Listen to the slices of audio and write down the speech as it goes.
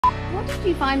What did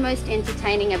you find most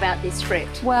entertaining about this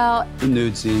script? Well, the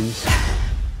nude scenes.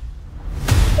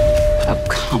 Oh,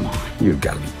 come on. You've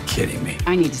got to be kidding me.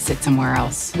 I need to sit somewhere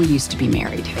else. We used to be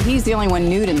married. He's the only one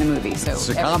nude in the movie, so... It's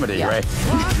a comedy, yeah. right?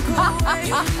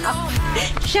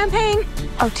 Champagne?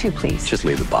 Oh, two, please. Just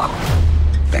leave the bottle.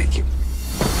 Thank you.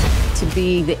 To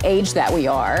be the age that we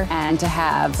are and to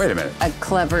have... Wait a minute. ...a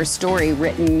clever story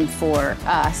written for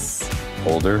us.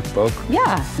 Older folk?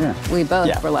 Yeah. We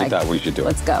both were like... we thought we should do it.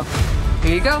 Let's go.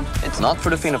 Here you go. It's not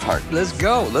for the faint of heart. Let's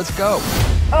go. Let's go.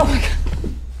 Oh, my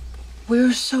God. We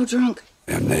were so drunk.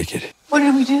 I'm naked. What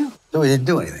did we do? No, we didn't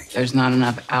do anything. There's not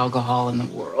enough alcohol in the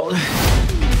world.